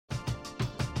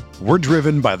We're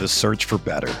driven by the search for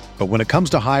better. But when it comes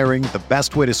to hiring, the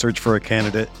best way to search for a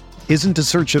candidate isn't to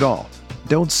search at all.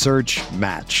 Don't search,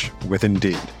 match with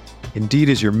Indeed. Indeed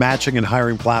is your matching and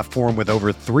hiring platform with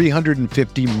over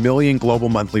 350 million global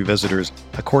monthly visitors,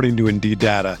 according to Indeed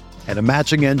data, and a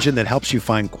matching engine that helps you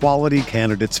find quality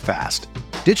candidates fast.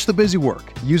 Ditch the busy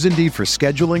work. Use Indeed for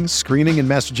scheduling, screening, and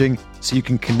messaging so you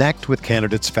can connect with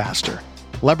candidates faster.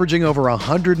 Leveraging over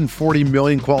 140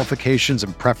 million qualifications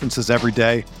and preferences every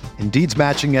day, Indeed's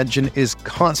matching engine is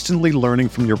constantly learning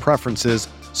from your preferences,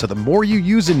 so the more you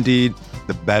use Indeed,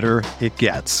 the better it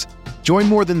gets. Join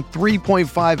more than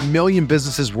 3.5 million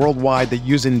businesses worldwide that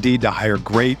use Indeed to hire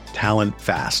great talent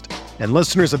fast. And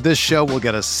listeners of this show will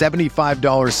get a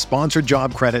 $75 sponsored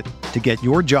job credit to get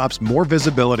your jobs more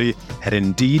visibility at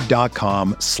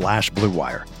Indeed.com/Blue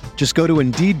Wire. Just go to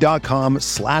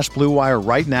Indeed.com/Blue Wire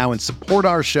right now and support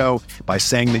our show by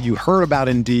saying that you heard about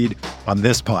Indeed on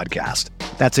this podcast.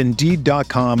 That's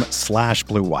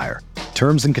Indeed.com/Blue Wire.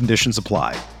 Terms and conditions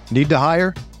apply. Need to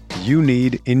hire? You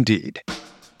need Indeed.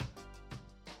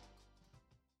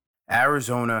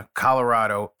 Arizona,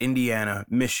 Colorado, Indiana,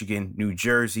 Michigan, New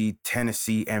Jersey,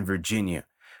 Tennessee, and Virginia.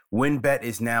 WynnBET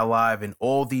is now live in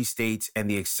all these states, and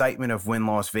the excitement of Wynn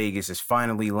Las Vegas has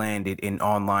finally landed in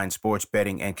online sports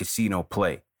betting and casino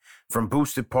play. From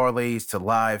boosted parlays to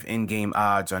live in-game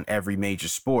odds on every major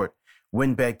sport,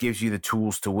 WynnBET gives you the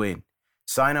tools to win.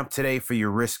 Sign up today for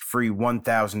your risk-free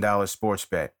 $1,000 sports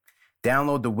bet.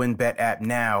 Download the WynnBET app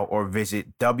now or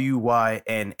visit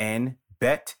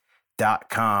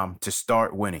wynnbet.com to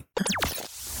start winning.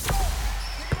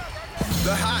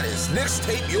 The hottest Knicks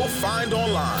tape you'll find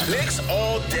online. Knicks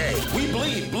all day. We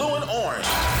bleed blue and orange.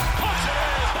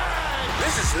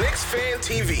 This is Knicks Fan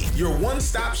TV, your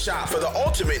one-stop shop for the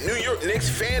ultimate New York Knicks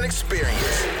fan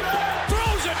experience.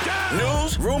 Throws it down.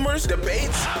 News, rumors,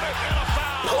 debates,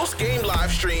 post-game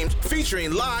live streams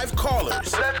featuring live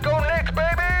callers. Let's go Knicks,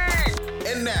 baby!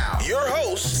 And now, your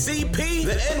host, CP,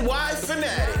 the NY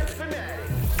Fanatic.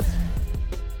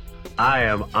 I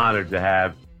am honored to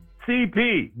have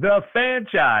CP, the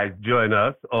Fanchise, join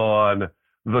us on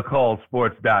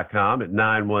thecallsports.com at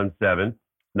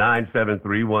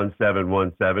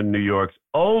 917-973-1717, New York's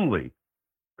only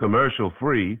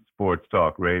commercial-free sports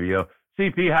talk radio.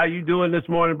 CP, how you doing this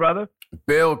morning, brother?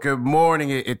 Bill, good morning.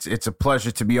 It's a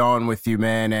pleasure to be on with you,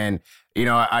 man. And, you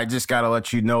know, I just got to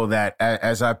let you know that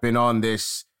as I've been on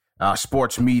this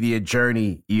sports media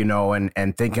journey, you know,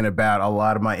 and thinking about a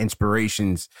lot of my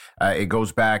inspirations, it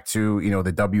goes back to, you know,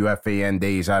 the WFAN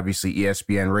days, obviously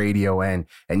ESPN radio, and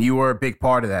you were a big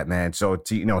part of that, man. So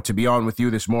to be on with you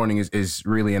this morning is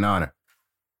really an honor.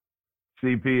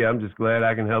 CP, I'm just glad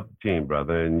I can help the team,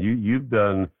 brother. And you've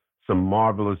done some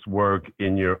marvelous work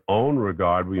in your own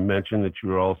regard. We mentioned that you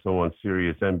were also on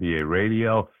Sirius NBA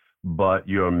radio, but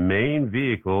your main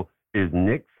vehicle is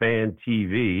Knicks Fan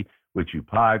TV, which you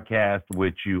podcast,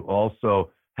 which you also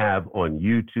have on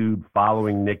YouTube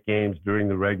following Knick games during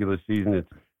the regular season.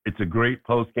 It's a great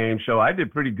post-game show. I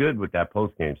did pretty good with that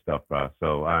post-game stuff, bro.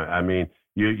 So, I mean,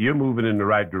 you're moving in the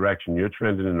right direction. You're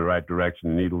trending in the right direction.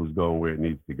 The needle is going where it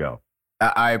needs to go.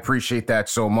 I appreciate that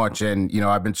so much. And, you know,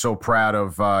 I've been so proud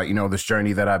of, you know, this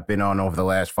journey that I've been on over the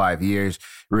last 5 years,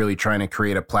 really trying to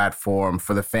create a platform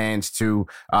for the fans to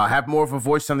have more of a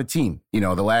voice on the team. You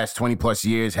know, the last 20 plus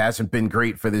years hasn't been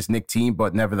great for this Knicks team,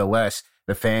 but nevertheless,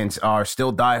 the fans are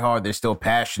still diehard. They're still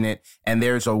passionate, and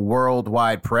there's a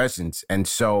worldwide presence. And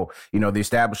so, you know, the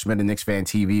establishment of Knicks Fan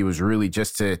TV was really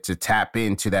just to tap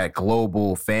into that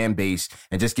global fan base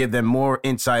and just give them more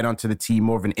insight onto the team,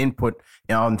 more of an input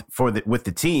with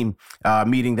the team,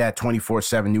 meeting that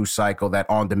 24/7 news cycle, that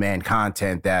on-demand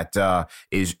content that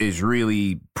is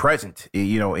really present,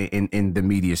 you know, in the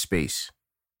media space.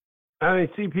 I mean,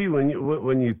 CP,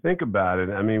 when you think about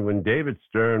it, I mean, when David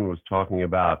Stern was talking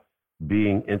about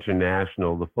being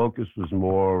international, the focus was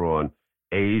more on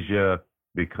Asia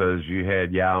because you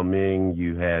had Yao Ming,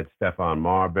 you had Stephon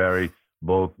Marbury,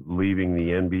 both leaving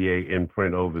the NBA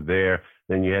imprint over there.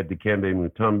 Then you had Dikembe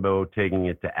Mutombo taking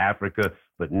it to Africa.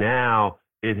 But now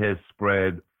it has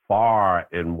spread far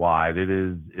and wide. It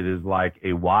is like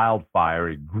a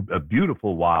wildfire, a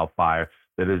beautiful wildfire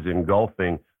that is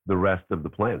engulfing the rest of the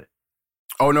planet.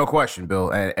 Oh, no question, Bill.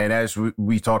 And as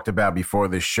we talked about before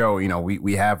this show, you know,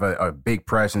 we have a big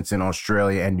presence in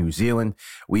Australia and New Zealand.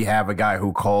 We have a guy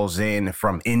who calls in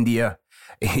from India,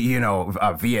 you know,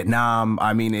 Vietnam.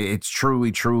 I mean, it's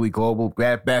truly, truly global.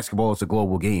 Basketball is a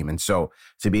global game. And so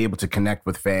to be able to connect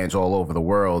with fans all over the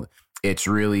world, it's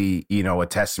really, you know, a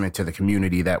testament to the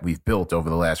community that we've built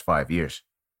over the last 5 years.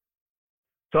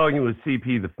 Talking with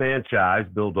CP, the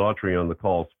Fanchise, Bill Daughtry on the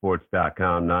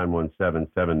callsports.com,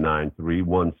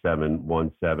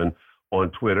 917-793-1717, on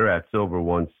Twitter at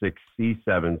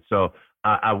Silver16C7. So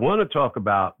I want to talk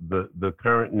about the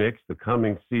current Knicks, the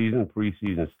coming season.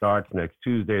 Preseason starts next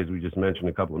Tuesday, as we just mentioned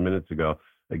a couple of minutes ago,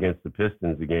 against the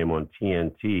Pistons, the game on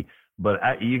TNT. But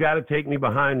you got to take me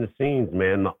behind the scenes,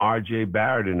 man, the R.J.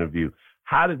 Barrett interview.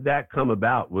 How did that come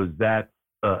about? Was that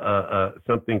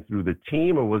something through the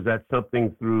team, or was that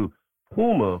something through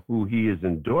Puma, who he is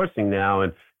endorsing now?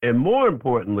 And more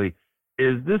importantly,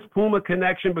 is this Puma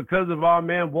connection because of our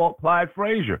man Walt Clyde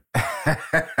Frazier?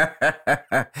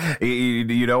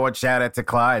 You know what? Shout out to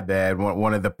Clyde, man.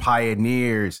 One of the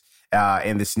pioneers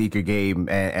in the sneaker game,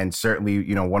 and certainly,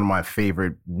 you know, one of my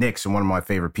favorite Knicks and one of my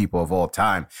favorite people of all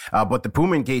time. But the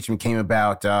Puma engagement came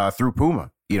about through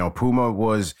Puma. You know, Puma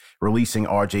was releasing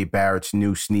R.J. Barrett's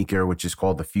new sneaker, which is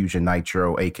called the Fusion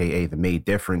Nitro, a.k.a. the Made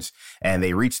Difference. And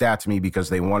they reached out to me because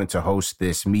they wanted to host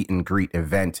this meet and greet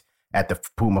event at the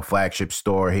Puma flagship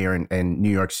store here in New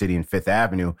York City in Fifth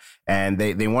Avenue. And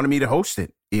they wanted me to host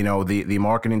it. You know, the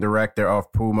marketing director of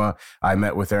Puma, I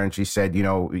met with her and she said, you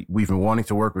know, we've been wanting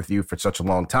to work with you for such a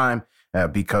long time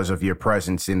because of your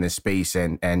presence in this space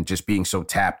and just being so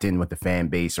tapped in with the fan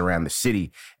base around the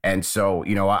city. And so,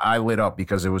 you know, I lit up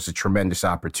because it was a tremendous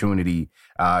opportunity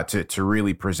to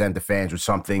really present the fans with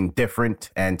something different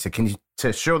and to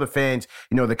show the fans,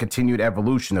 you know, the continued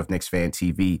evolution of Knicks Fan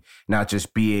TV, not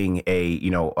just being a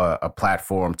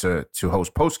platform to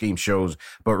host post-game shows,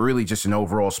 but really just an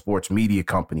overall sports media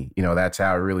company. You know, that's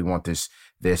how I really want this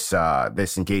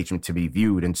engagement to be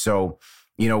viewed. And so,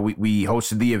 you know, we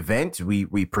hosted the event. We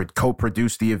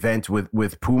co-produced the event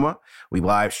with Puma. We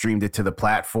live streamed it to the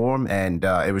platform, and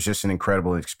it was just an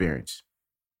incredible experience.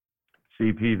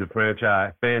 CP, the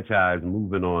franchise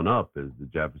moving on up, as the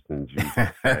Jeffersons used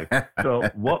to say. So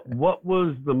what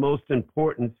was the most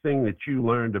important thing that you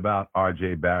learned about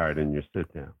R.J. Barrett in your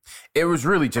sit-down? It was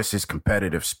really just his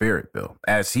competitive spirit, Bill.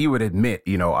 As he would admit,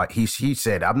 you know, he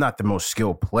said, I'm not the most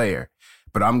skilled player,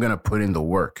 but I'm going to put in the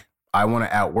work. I want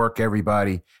to outwork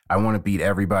everybody. I want to beat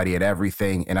everybody at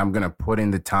everything, and I'm going to put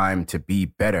in the time to be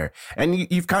better.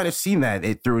 And you've kind of seen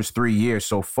that through his 3 years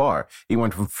so far. He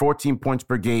went from 14 points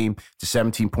per game to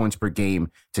 17 points per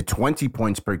game to 20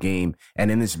 points per game.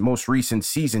 And in this most recent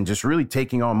season, just really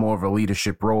taking on more of a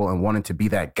leadership role and wanting to be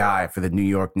that guy for the New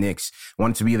York Knicks,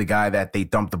 wanting to be the guy that they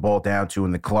dump the ball down to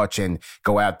in the clutch and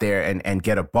go out there and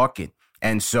get a bucket.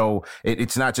 And so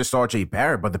it's not just R.J.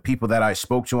 Barrett, but the people that I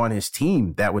spoke to on his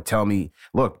team that would tell me,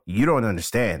 look, you don't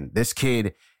understand. This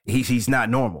kid, he's not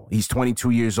normal. He's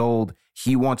 22 years old.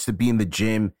 He wants to be in the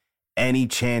gym any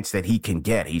chance that he can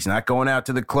get. He's not going out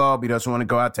to the club. He doesn't want to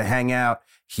go out to hang out.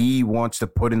 He wants to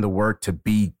put in the work to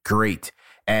be great.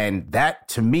 And that,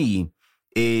 to me,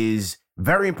 is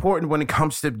very important when it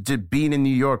comes to being in New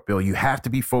York, Bill. You have to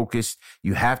be focused.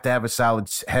 You have to have a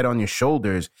solid head on your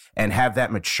shoulders and have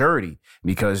that maturity.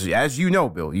 Because as you know,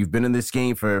 Bill, you've been in this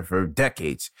game for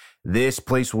decades. This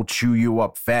place will chew you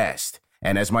up fast.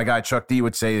 And as my guy Chuck D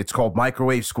would say, it's called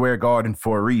Microwave Square Garden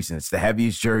for a reason. It's the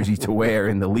heaviest jersey to wear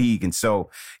in the league. And so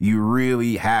you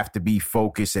really have to be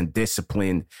focused and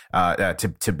disciplined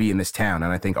to be in this town.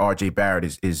 And I think R.J.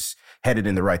 Barrett is headed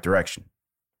in the right direction.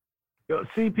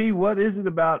 CP, what is it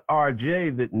about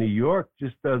RJ that New York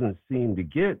just doesn't seem to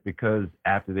get? Because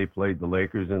after they played the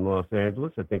Lakers in Los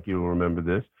Angeles, I think you'll remember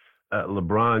this,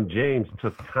 LeBron James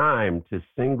took time to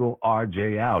single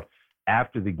RJ out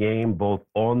after the game, both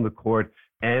on the court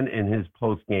and in his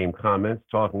post-game comments,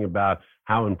 talking about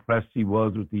how impressed he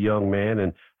was with the young man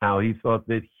and how he thought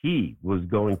that he was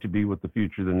going to be what the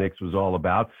future of the Knicks was all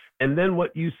about. And then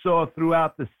what you saw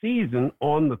throughout the season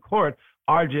on the court,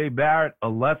 R.J. Barrett, a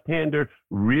left-hander,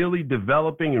 really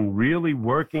developing and really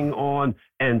working on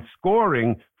and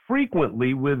scoring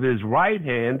frequently with his right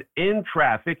hand in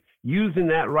traffic, using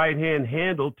that right-hand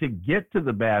handle to get to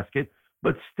the basket.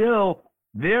 But still,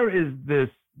 there is this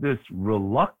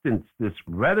reluctance, this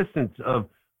reticence of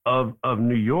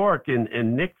New York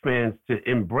and Knicks fans to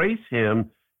embrace him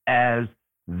as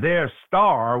their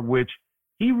star, which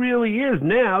he really is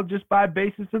now just by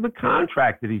basis of the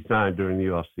contract that he signed during the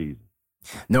offseason.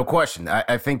 No question.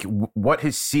 I think what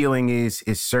his ceiling is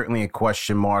certainly a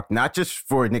question mark, not just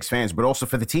for Knicks fans, but also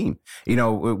for the team. You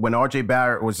know, when R.J.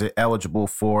 Barrett was eligible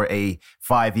for a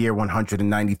 5-year,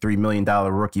 $193 million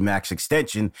rookie max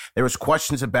extension, there was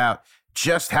questions about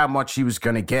just how much he was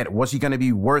going to get. Was he going to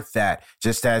be worth that,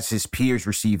 just as his peers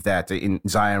received that in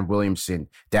Zion Williamson,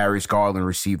 Darius Garland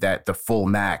received that, the full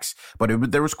max.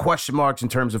 But there was question marks in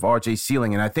terms of RJ's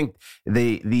ceiling, and I think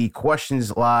the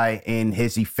questions lie in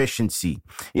his efficiency.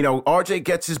 RJ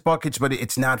gets his buckets, but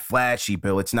it's not flashy,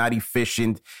 Bill. It's not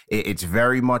efficient. It's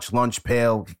very much lunch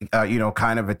pail,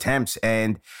 kind of attempts,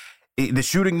 and the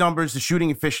shooting numbers, the shooting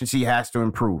efficiency has to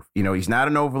improve. He's not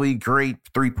an overly great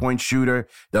three-point shooter,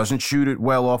 doesn't shoot it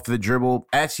well off the dribble,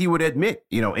 as he would admit.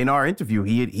 In our interview,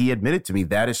 he admitted to me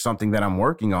that is something that I'm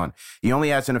working on. He only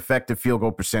has an effective field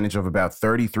goal percentage of about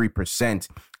 33%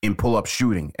 in pull-up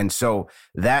shooting, and so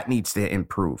that needs to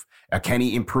improve. Can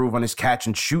he improve on his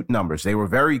catch-and-shoot numbers? They were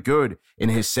very good in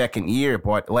his second year,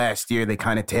 but last year they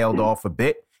kind of tailed off a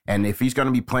bit. And if he's going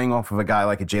to be playing off of a guy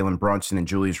like a Jalen Brunson and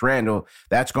Julius Randle,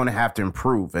 that's going to have to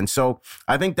improve. And so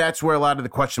I think that's where a lot of the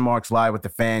question marks lie with the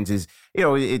fans is,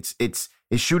 it's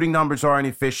his shooting numbers are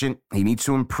inefficient. He needs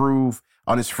to improve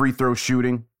on his free throw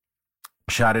shooting.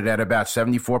 Shot it at about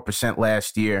 74%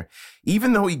 last year.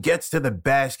 Even though he gets to the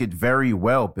basket very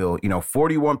well, Bill,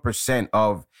 41%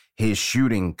 of his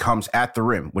shooting comes at the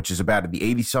rim, which is about the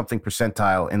 80-something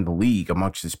percentile in the league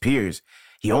amongst his peers.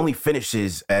 He only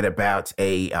finishes at about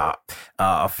a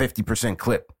 50%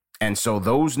 clip. And so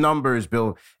those numbers,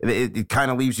 Bill, it kind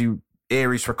of leaves you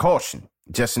areas for caution,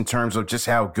 just in terms of just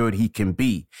how good he can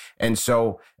be. And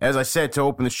so, as I said to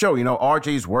open the show,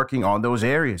 RJ is working on those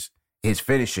areas, his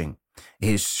finishing,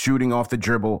 his shooting off the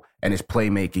dribble, and his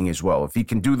playmaking as well. If he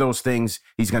can do those things,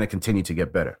 he's going to continue to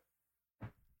get better.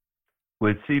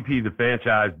 With CP, the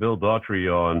Fanchise, Bill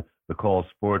Daughtry on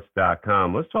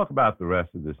thecallsports.com, let's talk about the rest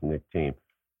of this Knicks team.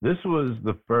 This was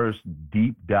the first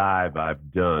deep dive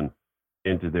I've done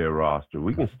into their roster.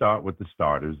 We can start with the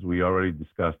starters. We already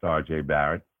discussed R.J.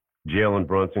 Barrett. Jalen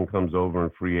Brunson comes over in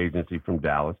free agency from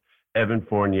Dallas. Evan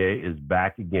Fournier is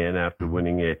back again after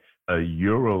winning a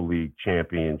EuroLeague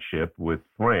championship with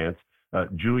France.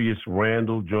 Julius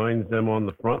Randle joins them on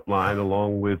the front line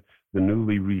along with the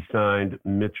newly re-signed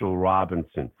Mitchell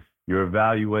Robinson. Your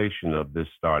evaluation of this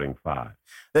starting five?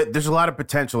 There's a lot of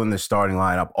potential in this starting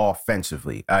lineup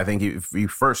offensively. I think if you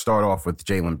first start off with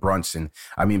Jalen Brunson,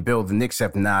 Bill, the Knicks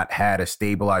have not had a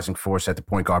stabilizing force at the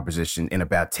point guard position in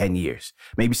about 10 years.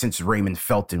 Maybe since Raymond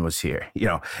Felton was here.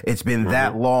 It's been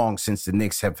that long since the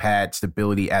Knicks have had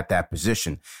stability at that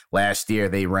position. Last year,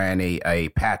 they ran a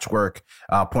patchwork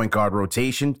point guard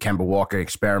rotation. Kemba Walker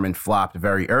experiment flopped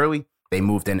very early. They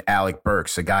moved in Alec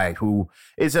Burks, a guy who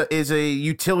is a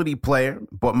utility player,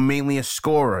 but mainly a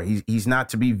scorer. He's not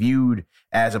to be viewed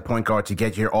as a point guard to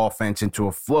get your offense into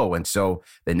a flow. And so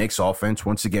the Knicks offense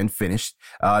once again finished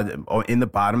in the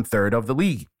bottom third of the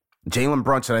league. Jalen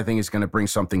Brunson, I think, is going to bring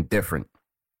something different.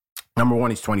 Number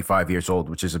one, he's 25 years old,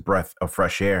 which is a breath of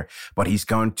fresh air, but he's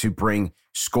going to bring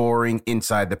scoring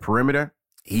inside the perimeter.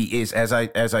 He is, as I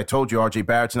told you, RJ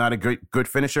Barrett's not a good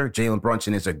finisher. Jalen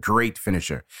Brunson is a great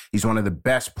finisher. He's one of the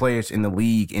best players in the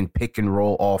league in pick and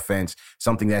roll offense,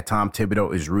 something that Tom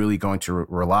Thibodeau is really going to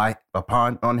rely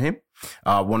upon on him.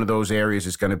 One of those areas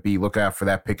is going to be look out for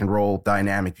that pick and roll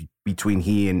dynamic between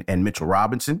he and Mitchell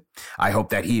Robinson. I hope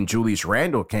that he and Julius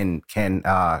Randle can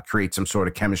create some sort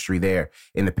of chemistry there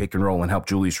in the pick and roll and help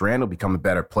Julius Randle become a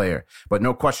better player. But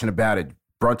no question about it,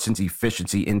 Brunson's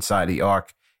efficiency inside the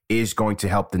arc is going to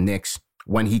help the Knicks.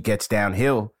 When he gets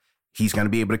downhill, he's going to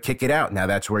be able to kick it out. Now,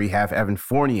 that's where you have Evan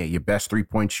Fournier, your best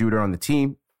three-point shooter on the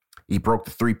team. He broke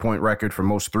the three-point record for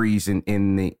most threes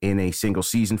in a single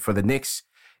season for the Knicks.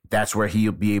 That's where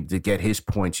he'll be able to get his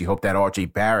points. You hope that R.J.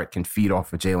 Barrett can feed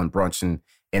off of Jalen Brunson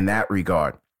in that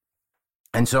regard.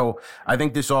 And so I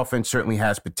think this offense certainly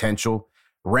has potential.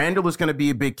 Randle is going to be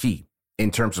a big key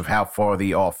in terms of how far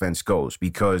the offense goes,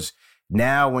 because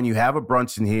now, when you have a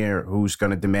Brunson here who's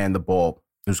going to demand the ball,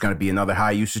 who's going to be another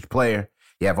high-usage player,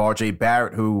 you have R.J.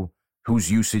 Barrett,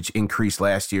 whose usage increased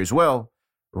last year as well.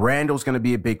 Randle's going to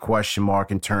be a big question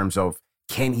mark in terms of,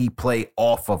 can he play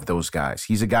off of those guys?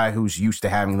 He's a guy who's used to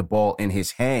having the ball in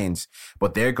his hands,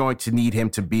 but they're going to need him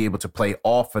to be able to play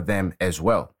off of them as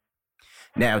well.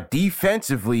 Now,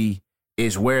 defensively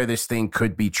is where this thing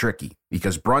could be tricky,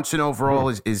 because Brunson overall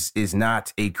is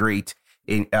not a great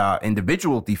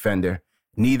individual defender,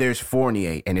 neither is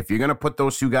Fournier. And if you're going to put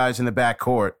those two guys in the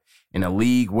backcourt in a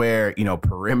league where,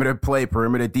 perimeter play,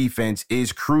 perimeter defense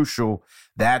is crucial,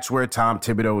 that's where Tom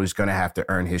Thibodeau is going to have to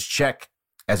earn his check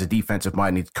as a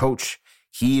defensive-minded coach.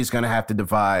 He is going to have to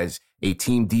devise a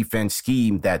team defense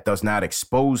scheme that does not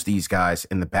expose these guys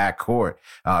in the backcourt,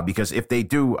 because if they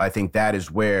do, I think that is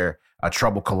where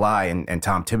trouble could lie, and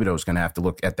Tom Thibodeau is going to have to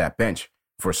look at that bench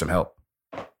for some help.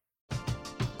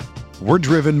 We're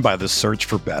driven by the search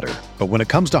for better. But when it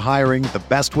comes to hiring, the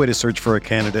best way to search for a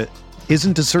candidate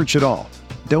isn't to search at all.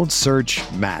 Don't search,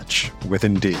 match with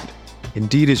Indeed.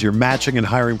 Indeed is your matching and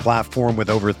hiring platform with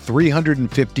over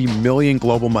 350 million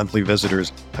global monthly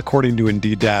visitors, according to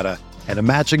Indeed data, and a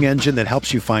matching engine that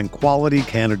helps you find quality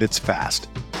candidates fast.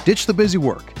 Ditch the busy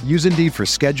work. Use Indeed for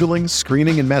scheduling,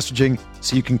 screening, and messaging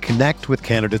so you can connect with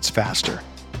candidates faster.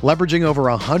 Leveraging over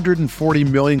 140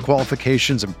 million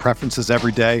qualifications and preferences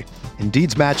every day,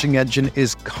 Indeed's matching engine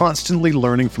is constantly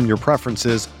learning from your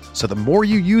preferences, so the more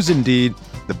you use Indeed,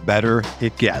 the better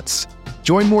it gets.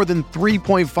 Join more than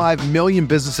 3.5 million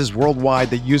businesses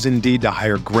worldwide that use Indeed to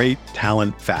hire great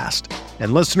talent fast.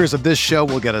 And listeners of this show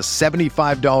will get a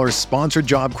 $75 sponsored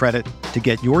job credit to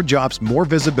get your jobs more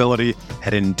visibility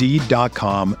at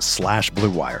Indeed.com/Blue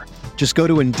Wire. Just go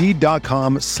to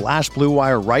Indeed.com/Blue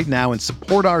Wire right now and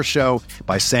support our show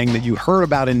by saying that you heard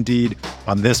about Indeed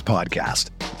on this podcast.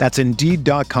 That's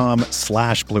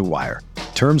Indeed.com/Blue Wire.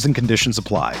 Terms and conditions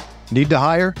apply. Need to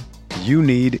hire? You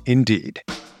need Indeed.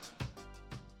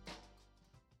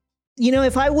 You know,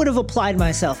 if I would have applied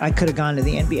myself, I could have gone to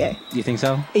the NBA. You think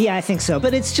so? Yeah, I think so.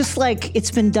 But it's just like, it's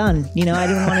been done. You know, I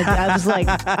didn't want to, I was like,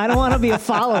 I don't want to be a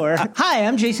follower. Hi,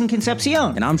 I'm Jason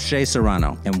Concepcion. And I'm Shea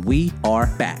Serrano. And we are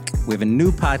back. We have a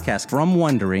new podcast from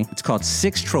Wondery. It's called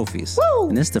Six Trophies. Woo!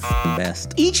 And it's the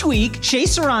best. Each week, Shea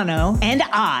Serrano and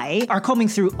I are combing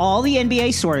through all the NBA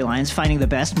storylines, finding the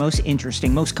best, most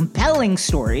interesting, most compelling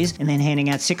stories, and then handing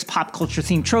out 6 pop culture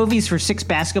themed trophies for 6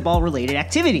 basketball related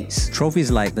activities. Trophies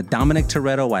like the Dominic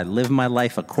Toretto I Live My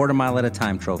Life a Quarter Mile at a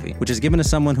Time trophy, which is given to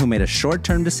someone who made a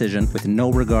short-term decision with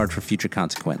no regard for future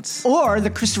consequence. Or the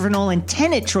Christopher Nolan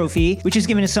Tenet trophy, which is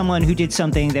given to someone who did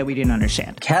something that we didn't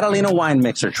understand. Catalina Wine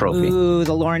Mixer trophy. Ooh,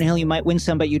 the Lauryn Hill You Might Win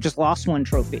Some But You Just Lost One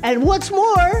trophy. And what's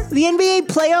more, the NBA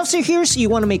playoffs are here, so you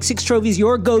want to make 6 Trophies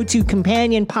your go-to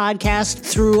companion podcast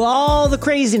through all the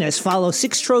craziness. Follow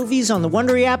 6 Trophies on the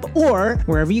Wondery app or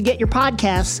wherever you get your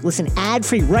podcasts. Listen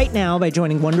ad-free right now by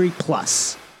joining Wondery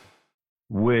Plus.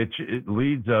 Which it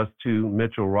leads us to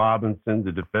Mitchell Robinson,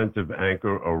 the defensive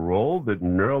anchor, a role that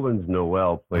Nerlens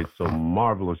Noel played so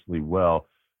marvelously well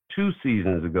 2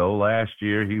 seasons ago. Last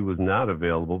year, he was not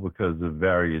available because of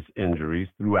various injuries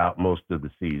throughout most of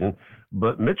the season.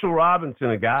 But Mitchell Robinson,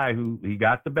 a guy who he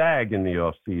got the bag in the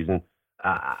offseason,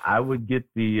 I would get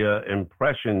the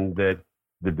impression that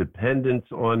the dependence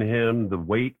on him, the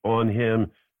weight on him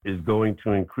is going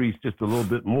to increase just a little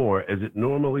bit more, as it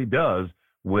normally does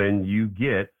when you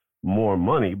get more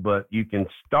money. But you can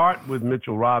start with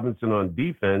Mitchell Robinson on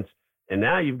defense, and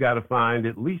now you've got to find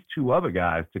at least 2 other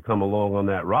guys to come along on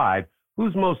that ride.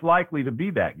 Who's most likely to be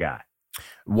that guy?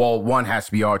 Well, one has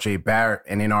to be R.J. Barrett.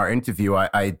 And in our interview,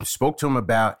 I spoke to him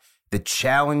about the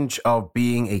challenge of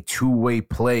being a two-way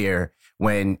player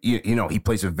when, you know, he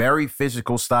plays a very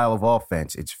physical style of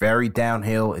offense. It's very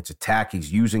downhill. It's attack.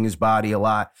 He's using his body a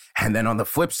lot. And then on the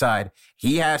flip side,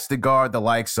 he has to guard the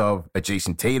likes of a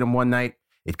Jason Tatum one night.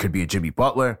 It could be a Jimmy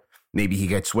Butler. Maybe he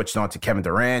gets switched on to Kevin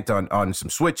Durant on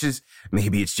some switches.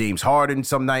 Maybe it's James Harden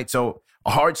some night. So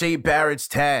R.J. Barrett's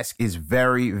task is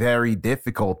very, very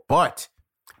difficult. But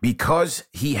because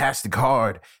he has to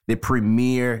guard the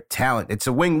premier talent, it's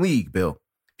a wing league, Bill.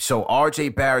 So R.J.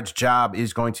 Barrett's job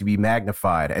is going to be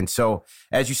magnified. And so,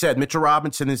 as you said, Mitchell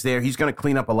Robinson is there. He's going to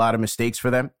clean up a lot of mistakes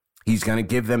for them. He's going to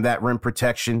give them that rim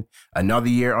protection. Another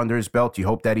year under his belt. You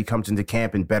hope that he comes into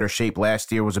camp in better shape.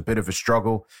 Last year was a bit of a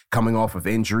struggle coming off of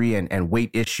injury and weight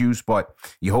issues, but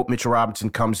you hope Mitchell Robinson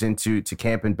comes into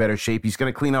camp in better shape. He's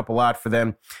going to clean up a lot for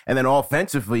them. And then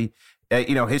offensively,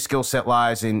 his skill set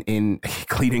lies in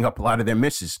cleaning up a lot of their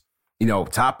misses. You know,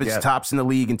 tops in the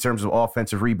league in terms of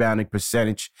offensive rebounding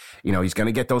percentage. You know, he's going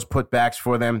to get those putbacks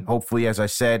for them. Hopefully, as I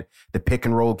said, the pick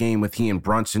and roll game with he and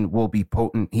Brunson will be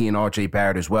potent. He and R.J.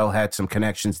 Barrett as well had some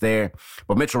connections there.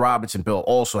 But Mitchell Robinson, Bill,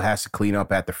 also has to clean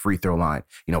up at the free throw line.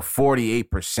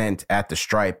 48% at the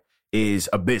stripe is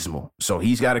abysmal. So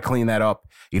he's got to clean that up.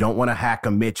 You don't want to hack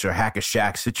a Mitch or hack a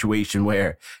Shaq situation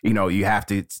where, you have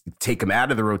to take him out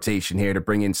of the rotation here to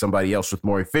bring in somebody else with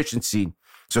more efficiency.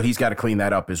 So he's got to clean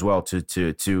that up as well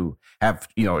to have,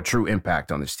 a true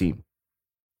impact on this team.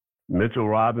 Mitchell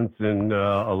Robinson,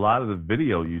 a lot of the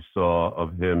video you saw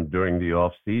of him during the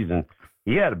offseason,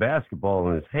 he had a basketball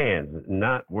in his hands,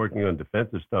 not working on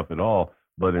defensive stuff at all,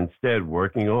 but instead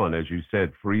working on, as you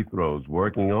said, free throws,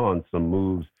 working on some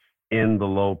moves in the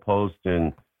low post,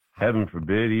 and heaven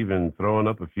forbid, even throwing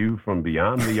up a few from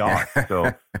beyond the arc.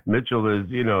 So Mitchell is,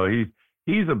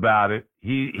 he's about it.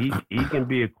 He can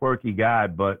be a quirky guy,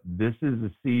 but this is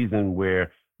a season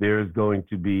where there is going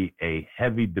to be a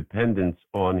heavy dependence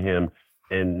on him.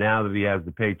 And now that he has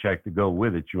the paycheck to go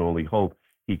with it, you only hope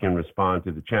he can respond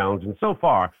to the challenge. And so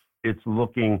far, it's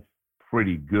looking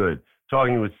pretty good.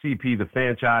 Talking with CP, the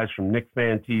Fanchise from Knicks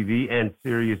Fan TV and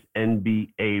Sirius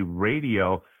NBA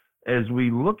Radio, as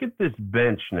we look at this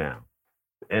bench now,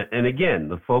 and again,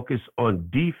 the focus on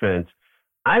defense,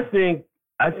 I think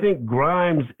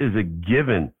Grimes is a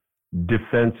given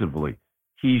defensively.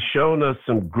 He's shown us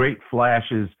some great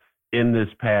flashes in this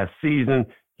past season.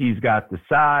 He's got the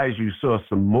size. You saw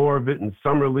some more of it in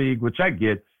Summer League, which I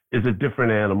get is a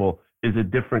different animal, is a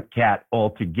different cat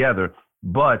altogether.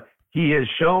 But he has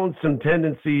shown some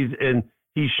tendencies, and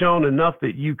he's shown enough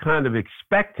that you kind of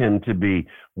expect him to be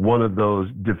one of those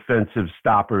defensive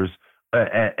stoppers,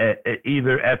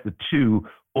 either at the 2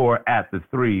 or at the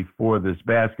 3 for this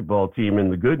basketball team.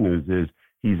 And the good news is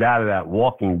he's out of that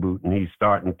walking boot, and he's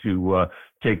starting to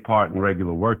take part in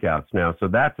regular workouts now. So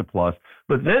that's a plus.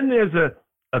 But then there's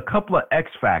a couple of X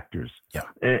factors. Yeah.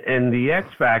 And the X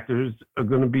factors are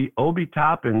going to be Obi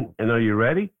Toppin, and are you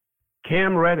ready?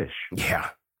 Cam Reddish.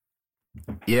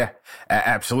 Yeah,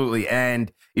 absolutely.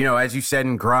 And, as you said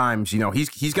in Grimes,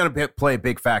 he's going to play a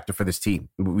big factor for this team.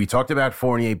 We talked about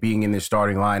Fournier being in the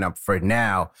starting lineup for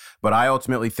now, but I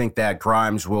ultimately think that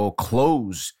Grimes will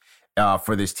close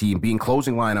for this team, being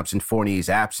closing lineups in Fournier's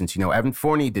absence. Evan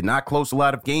Fournier did not close a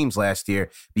lot of games last year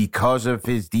because of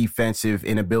his defensive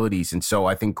inabilities. And so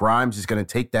I think Grimes is going to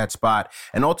take that spot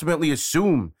and ultimately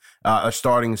assume a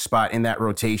starting spot in that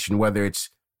rotation, whether it's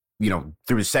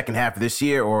through the second half of this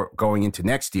year or going into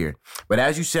next year. But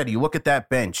as you said, you look at that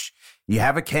bench, you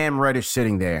have a Cam Reddish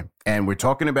sitting there, and we're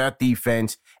talking about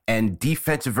defense and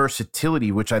defensive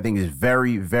versatility, which I think is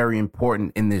very, very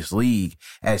important in this league.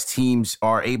 As teams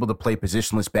are able to play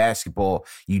positionless basketball,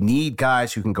 you need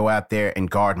guys who can go out there and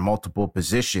guard multiple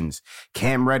positions.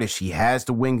 Cam Reddish, he has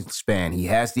the wingspan, he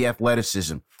has the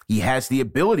athleticism, he has the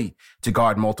ability to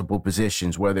guard multiple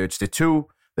positions, whether it's the 2,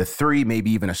 the 3,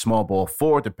 maybe even a small ball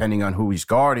 4, depending on who he's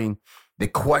guarding. The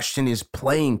question is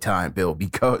playing time, Bill,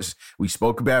 because we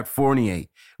spoke about Fournier,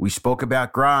 we spoke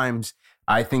about Grimes.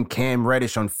 I think Cam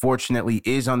Reddish, unfortunately,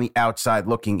 is on the outside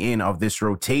looking in of this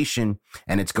rotation,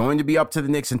 and it's going to be up to the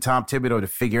Knicks and Tom Thibodeau to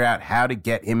figure out how to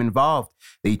get him involved.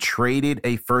 They traded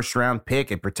a first-round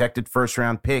pick, a protected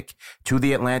first-round pick, to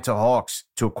the Atlanta Hawks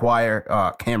to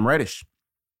acquire Cam Reddish.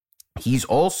 He's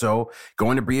also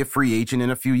going to be a free agent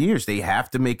in a few years. They have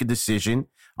to make a decision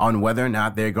on whether or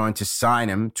not they're going to sign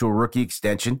him to a rookie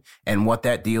extension and what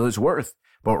that deal is worth.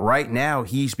 But right now,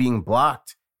 he's being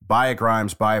blocked by a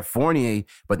Grimes, by a Fournier,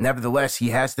 but nevertheless, he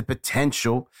has the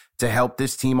potential to help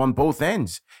this team on both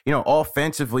ends.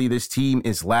 Offensively, this team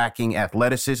is lacking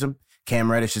athleticism. Cam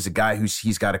Reddish is a guy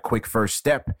he's got a quick first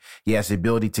step. He has the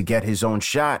ability to get his own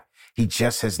shot. He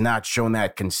just has not shown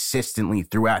that consistently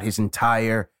throughout his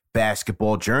entire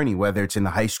basketball journey, whether it's in the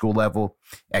high school level,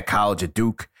 at college at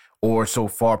Duke, or so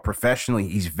far professionally.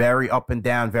 He's very up and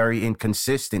down, very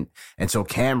inconsistent. And so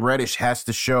Cam Reddish has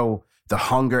to show the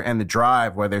hunger and the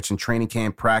drive, whether it's in training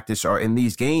camp, practice, or in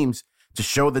these games, to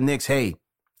show the Knicks, hey,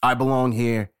 I belong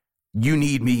here, you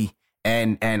need me,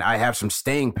 and I have some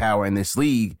staying power in this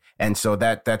league. And so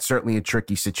that's certainly a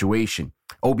tricky situation.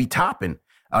 Obi Toppin,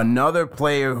 another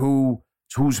player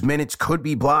whose minutes could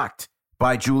be blocked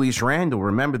by Julius Randle.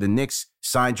 Remember, the Knicks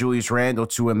signed Julius Randle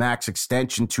to a max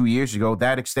extension 2 years ago.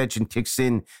 That extension kicks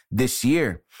in this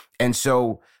year. And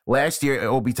so last year,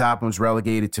 Obi Toppin was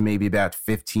relegated to maybe about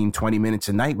 15, 20 minutes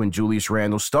a night when Julius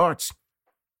Randle starts.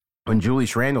 When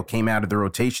Julius Randle came out of the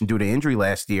rotation due to injury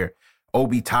last year,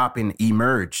 Obi Toppin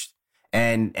emerged.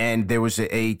 And there was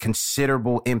a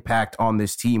considerable impact on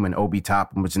this team when Obi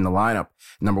Toppin was in the lineup.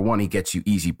 Number one, he gets you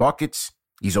easy buckets.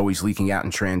 He's always leaking out in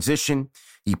transition.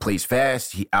 He plays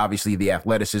fast. Obviously, the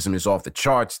athleticism is off the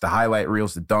charts, the highlight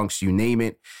reels, the dunks, you name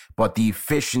it. But the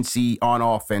efficiency on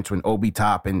offense when Obi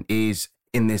Toppin is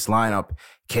in this lineup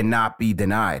cannot be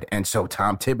denied. And so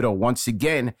Tom Thibodeau, once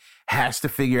again, has to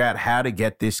figure out how to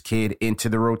get this kid into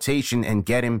the rotation and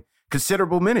get him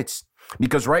considerable minutes.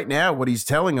 Because right now, what he's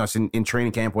telling us in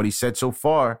training camp, what he said so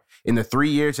far in the 3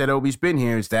 years that Obi's been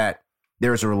here, is that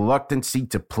there's a reluctancy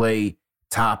to play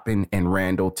Toppin and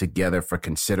Randle together for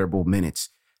considerable minutes.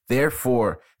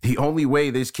 Therefore, the only way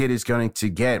this kid is going to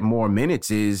get more minutes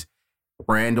is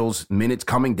Randle's minutes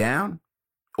coming down,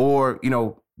 or,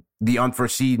 the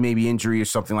unforeseen maybe injury or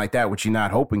something like that, which you're not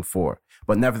hoping for.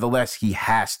 But nevertheless, he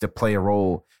has to play a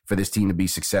role for this team to be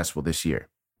successful this year.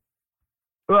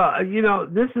 Well,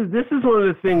 this is one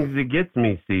of the things that gets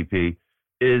me, CP,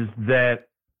 is that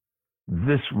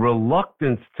this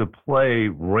reluctance to play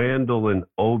Randle and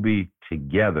Obi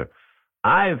together.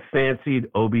 I have fancied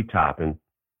Obi Toppin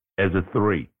as a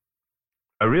 3.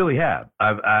 I really have.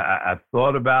 I've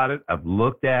thought about it. I've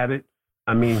looked at it.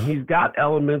 I mean, he's got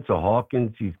elements of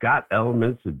Hawkins. He's got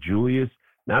elements of Julius.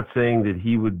 Not saying that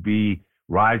he would be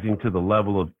rising to the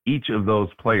level of each of those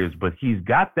players, but he's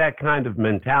got that kind of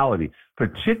mentality,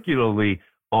 particularly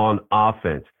on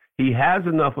offense. He has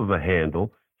enough of a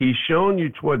handle. He's shown you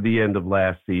toward the end of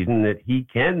last season that he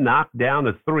can knock down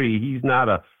a three. He's not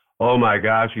a, oh my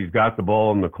gosh, he's got the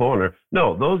ball in the corner.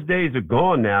 No, those days are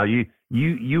gone now.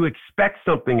 You expect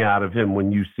something out of him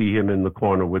when you see him in the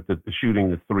corner with the shooting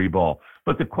the three ball.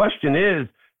 But the question is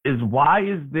why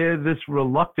is there this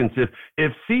reluctance?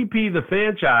 If CP, the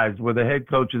Fanchise, were the head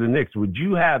coach of the Knicks, would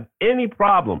you have any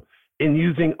problem in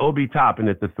using Obi Toppin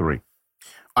at the three?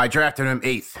 I drafted him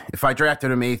 8th. If I drafted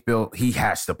him 8th, Bill, he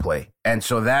has to play. And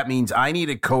so that means I need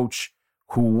a coach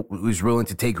who is willing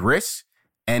to take risks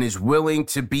and is willing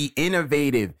to be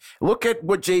innovative. Look at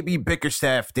what J.B.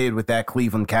 Bickerstaff did with that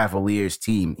Cleveland Cavaliers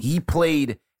team. He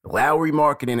played Lauri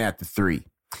Markkanen at the 3.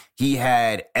 He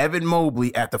had Evan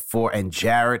Mobley at the 4 and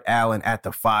Jarrett Allen at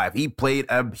the 5. He played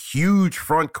a huge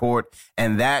front court,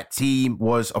 and that team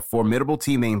was a formidable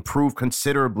team. They improved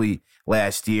considerably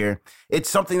last year. It's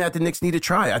something that the Knicks need to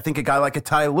try. I think a guy like a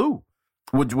Ty Lue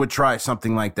would try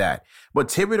something like that. But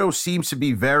Thibodeau seems to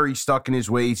be very stuck in his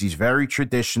ways. He's very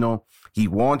traditional. He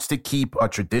wants to keep a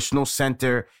traditional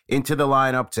center into the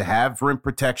lineup to have rim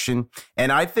protection.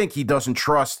 And I think he doesn't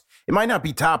trust, it might not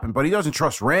be Toppin, but he doesn't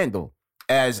trust Randall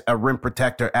as a rim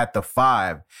protector at the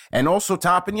 5. And also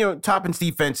Toppin's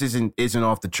defense isn't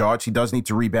off the charts. He does need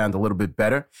to rebound a little bit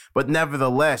better. But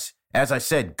nevertheless, as I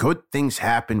said, good things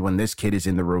happen when this kid is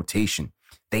in the rotation.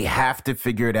 They have to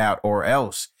figure it out, or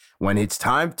else when it's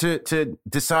time to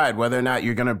decide whether or not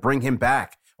you're going to bring him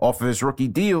back off of his rookie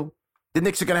deal, the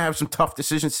Knicks are going to have some tough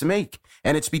decisions to make.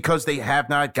 And it's because they have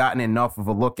not gotten enough of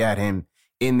a look at him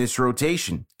in this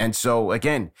rotation. And so,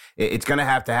 again, it's going to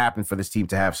happen for this team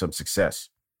to have some success.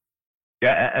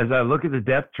 Yeah, as I look at the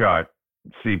depth chart,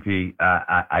 CP,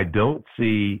 I don't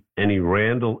see any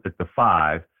Randall at the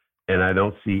 5, and I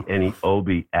don't see any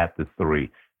Obi at the 3.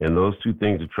 And those two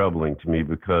things are troubling to me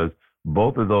because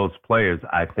both of those players,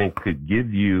 I think, could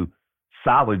give you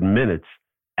solid minutes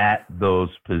at those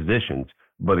positions.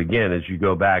 But again, as you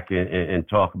go back and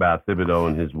talk about Thibodeau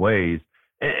and his ways,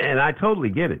 and I totally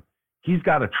get it. He's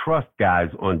got to trust guys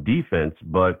on defense,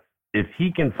 but if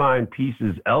he can find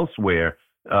pieces elsewhere,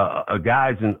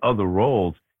 guys in other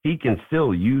roles, he can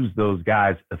still use those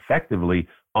guys effectively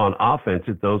on offense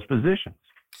at those positions.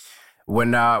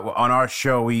 When on our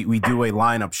show, we do a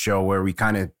lineup show where we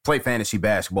kind of play fantasy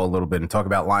basketball a little bit and talk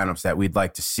about lineups that we'd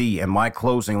like to see. And my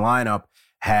closing lineup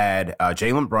had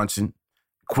Jalen Brunson,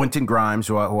 Quentin Grimes,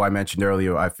 who I mentioned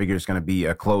earlier, I figure is going to be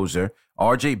a closer,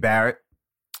 R.J. Barrett,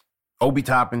 Obi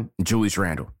Toppin, and Julius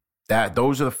Randle.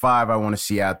 Those are the 5 I want to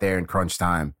see out there in crunch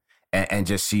time and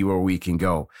just see where we can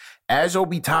go. As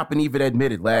Obi Toppin even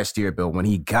admitted last year, Bill, when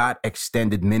he got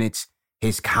extended minutes,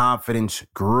 his confidence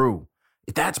grew.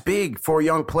 That's big for a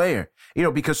young player,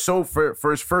 because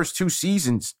for his first 2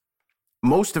 seasons,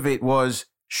 most of it was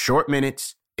short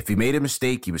minutes. If he made a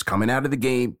mistake, he was coming out of the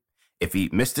game. If he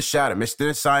missed a shot or missed an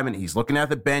assignment, he's looking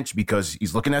at the bench because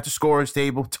he's looking at the scorer's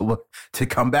table to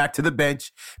come back to the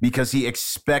bench because he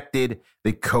expected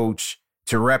the coach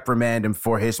to reprimand him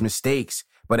for his mistakes.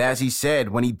 But as he said,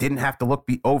 when he didn't have to look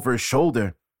over his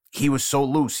shoulder, he was so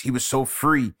loose, he was so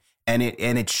free, and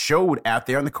it showed out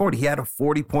there on the court. He had a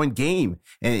 40-point game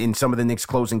in some of the Knicks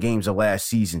closing games of last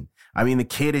season. I mean, the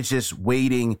kid is just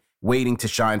waiting to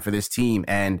shine for this team,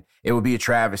 and it would be a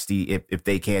travesty if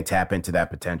they can't tap into that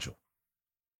potential.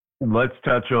 Let's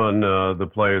touch on the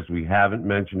players we haven't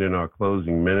mentioned in our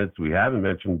closing minutes. We haven't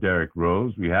mentioned Derrick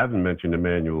Rose. We haven't mentioned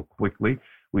Emmanuel Quickley.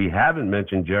 We haven't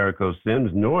mentioned Jericho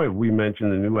Sims, nor have we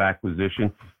mentioned the new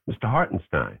acquisition, Mr.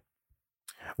 Hartenstein.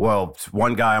 Well,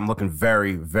 one guy I'm looking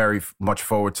very, very much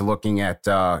forward to looking at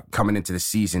coming into the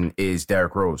season is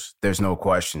Derrick Rose. There's no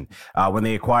question. When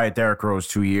they acquired Derrick Rose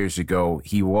 2 years ago,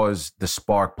 he was the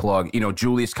spark plug.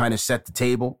 Julius kind of set the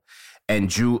table.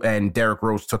 And Derrick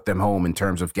Rose took them home in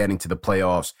terms of getting to the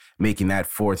playoffs, making that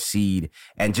 4th seed,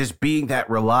 and just being that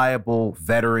reliable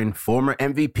veteran, former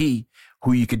MVP,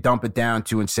 who you could dump it down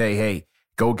to and say, hey,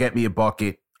 go get me a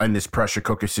bucket in this pressure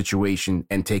cooker situation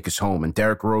and take us home. And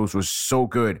Derrick Rose was so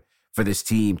good for this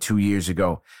team 2 years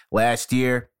ago. Last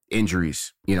year,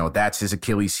 injuries, that's his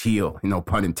Achilles heel, no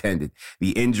pun intended.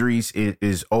 The injuries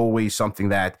is always something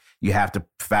that you have to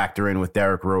factor in with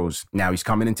Derrick Rose. Now he's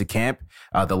coming into camp,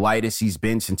 the lightest he's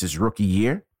been since his rookie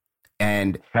year.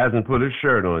 And hasn't put his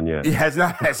shirt on yet. He has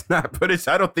not put his,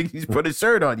 I don't think he's put his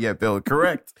shirt on yet, Bill.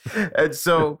 Correct. And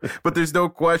so, but there's no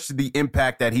question the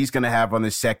impact that he's going to have on the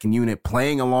second unit,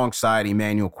 playing alongside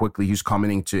Immanuel Quickley, who's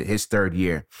coming into his third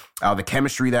year. The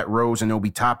chemistry that Rose and Obi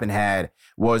Toppin had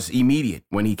was immediate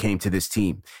when he came to this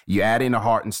team. You add in a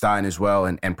Hartenstein as well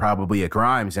and probably a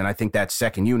Grimes, and I think that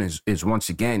second unit is once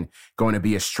again going to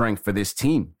be a strength for this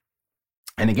team.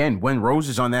 And again, when Rose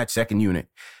is on that second unit,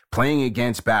 playing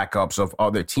against backups of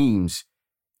other teams,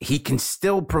 he can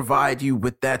still provide you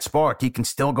with that spark. He can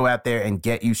still go out there and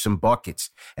get you some buckets.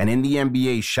 And in the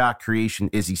NBA, shot creation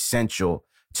is essential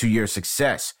to your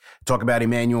success. Talk about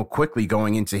Immanuel Quickley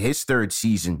going into his third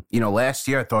season. Last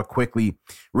year, I thought Quickley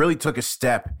really took a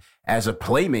step as a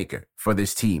playmaker for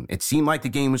this team. It seemed like the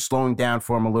game was slowing down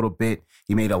for him a little bit.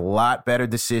 He made a lot better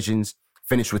decisions,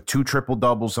 finished with 2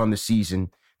 triple-doubles on the season.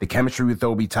 The chemistry with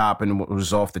Obi Toppin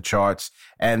was off the charts.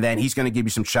 And then he's going to give you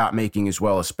some shot making as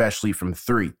well, especially from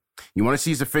 3. You want to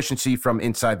see his efficiency from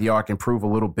inside the arc improve a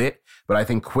little bit, but I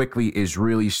think Quickley is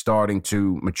really starting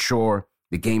to mature.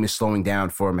 The game is slowing down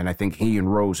for him, and I think he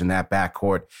and Rose in that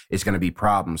backcourt is going to be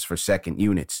problems for second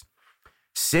units.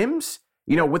 Sims,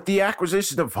 with the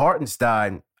acquisition of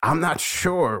Hartenstein, I'm not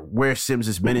sure where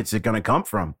Sims' minutes are going to come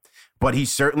from, but he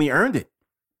certainly earned it.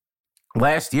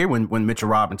 Last year, when Mitchell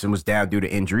Robinson was down due to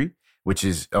injury, which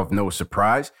is of no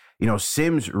surprise,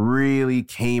 Sims really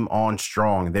came on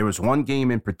strong. There was one game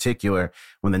in particular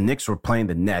when the Knicks were playing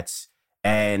the Nets,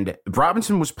 and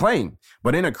Robinson was playing.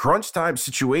 But in a crunch time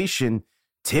situation,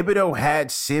 Thibodeau had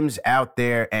Sims out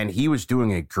there, and he was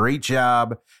doing a great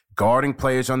job guarding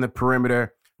players on the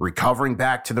perimeter, recovering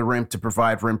back to the rim to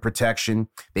provide rim protection.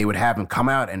 They would have him come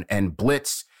out and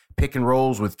blitz, pick and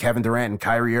rolls with Kevin Durant and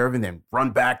Kyrie Irving, then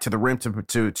run back to the rim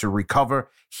to recover.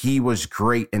 He was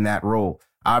great in that role.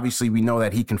 Obviously, we know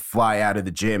that he can fly out of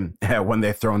the gym when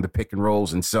they're throwing the pick and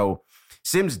rolls. And so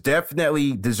Sims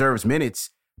definitely deserves minutes,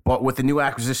 but with the new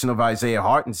acquisition of Isaiah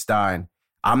Hartenstein,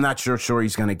 I'm not sure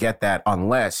he's going to get that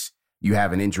unless you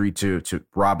have an injury to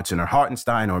Robinson or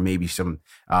Hartenstein or maybe some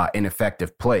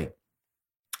ineffective play.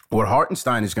 What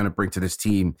Hartenstein is going to bring to this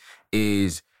team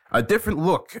is a different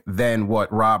look than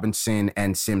what Robinson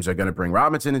and Sims are going to bring.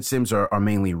 Robinson and Sims are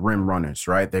mainly rim runners,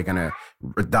 right? They're going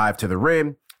to dive to the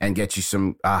rim and get you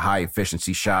some high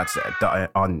efficiency shots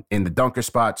in the dunker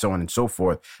spot, so on and so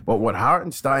forth. But what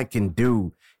Hartenstein can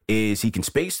do is he can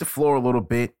space the floor a little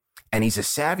bit, and he's a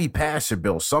savvy passer,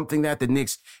 Bill, something that the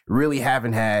Knicks really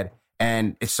haven't had.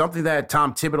 And it's something that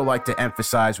Tom Thibodeau liked to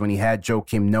emphasize when he had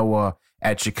Joakim Noah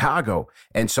at Chicago.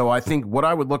 And so I think what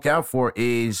I would look out for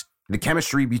is the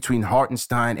chemistry between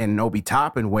Hartenstein and Obi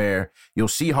Toppin, where you'll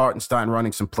see Hartenstein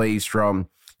running some plays from,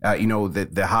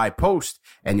 the high post,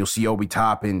 and you'll see Obi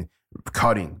Toppin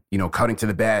cutting to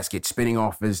the basket, spinning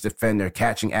off his defender,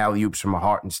 catching alley-oops from a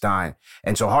Hartenstein.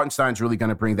 And so Hartenstein's really going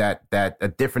to bring that a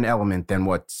different element than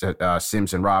what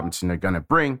Sims and Robinson are going to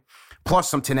bring, plus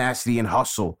some tenacity and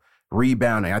hustle,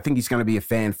 rebounding. I think he's going to be a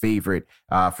fan favorite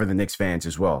for the Knicks fans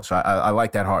as well. So I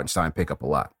like that Hartenstein pickup a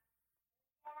lot.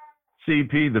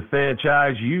 CP, the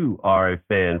Fanchise, you are a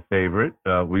fan favorite.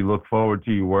 We look forward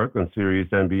to your work on Sirius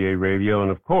NBA Radio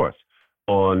and, of course,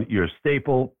 on your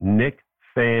staple Knick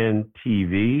Fan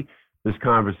TV. This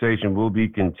conversation will be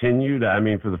continued. I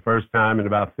mean, for the first time in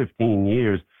about 15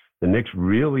 years, the Knicks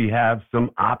really have some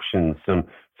options,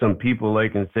 some people they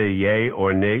can say yay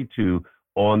or nay to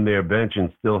on their bench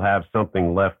and still have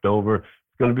something left over. It's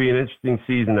going to be an interesting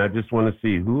season. I just want to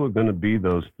see who are going to be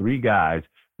those 3 guys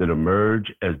that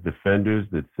emerge as defenders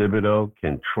that Thibodeau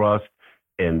can trust,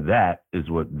 and that is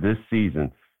what this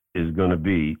season is going to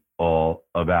be all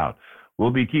about.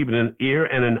 We'll be keeping an ear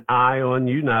and an eye on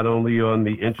you, not only on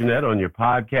the internet, on your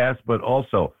podcast, but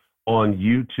also on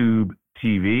YouTube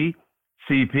TV.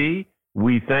 CP,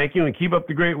 we thank you and keep up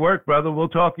the great work, brother. We'll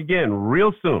talk again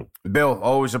real soon. Bill,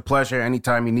 always a pleasure.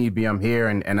 Anytime you need me, I'm here.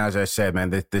 And as I said, man,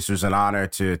 this was an honor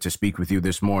to speak with you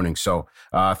this morning. So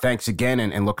thanks again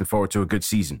and looking forward to a good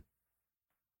season.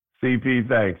 CP,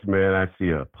 thanks, man. I see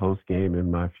a post game in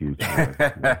my future.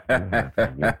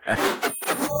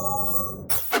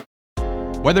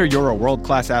 Whether you're a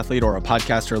world-class athlete or a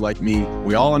podcaster like me,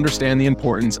 we all understand the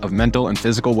importance of mental and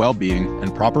physical well-being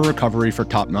and proper recovery for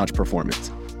top-notch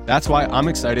performance. That's why I'm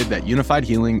excited that Unified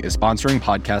Healing is sponsoring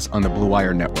podcasts on the Blue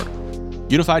Wire Network.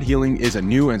 Unified Healing is a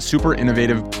new and super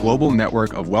innovative global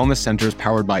network of wellness centers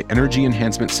powered by Energy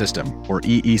Enhancement System, or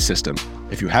EE System.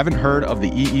 If you haven't heard of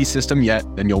the EE System yet,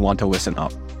 then you'll want to listen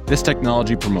up. This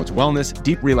technology promotes wellness,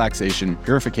 deep relaxation,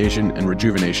 purification, and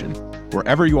rejuvenation.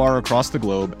 Wherever you are across the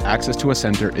globe, access to a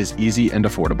center is easy and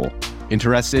affordable.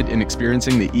 Interested in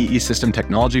experiencing the EE System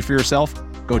technology for yourself?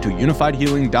 Go to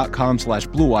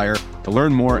unifiedhealing.com/bluewire to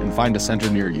learn more and find a center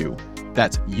near you.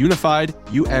 That's unified,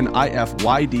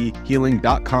 UNIFYD,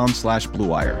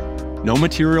 healing.com/bluewire. No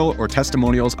material or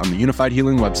testimonials on the Unified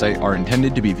Healing website are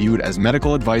intended to be viewed as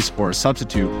medical advice or a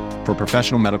substitute for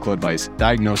professional medical advice,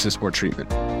 diagnosis, or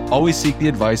treatment. Always seek the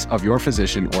advice of your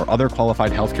physician or other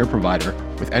qualified healthcare provider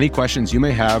with any questions you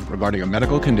may have regarding a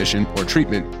medical condition or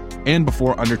treatment and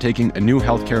before undertaking a new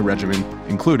healthcare regimen,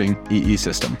 including EE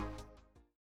system.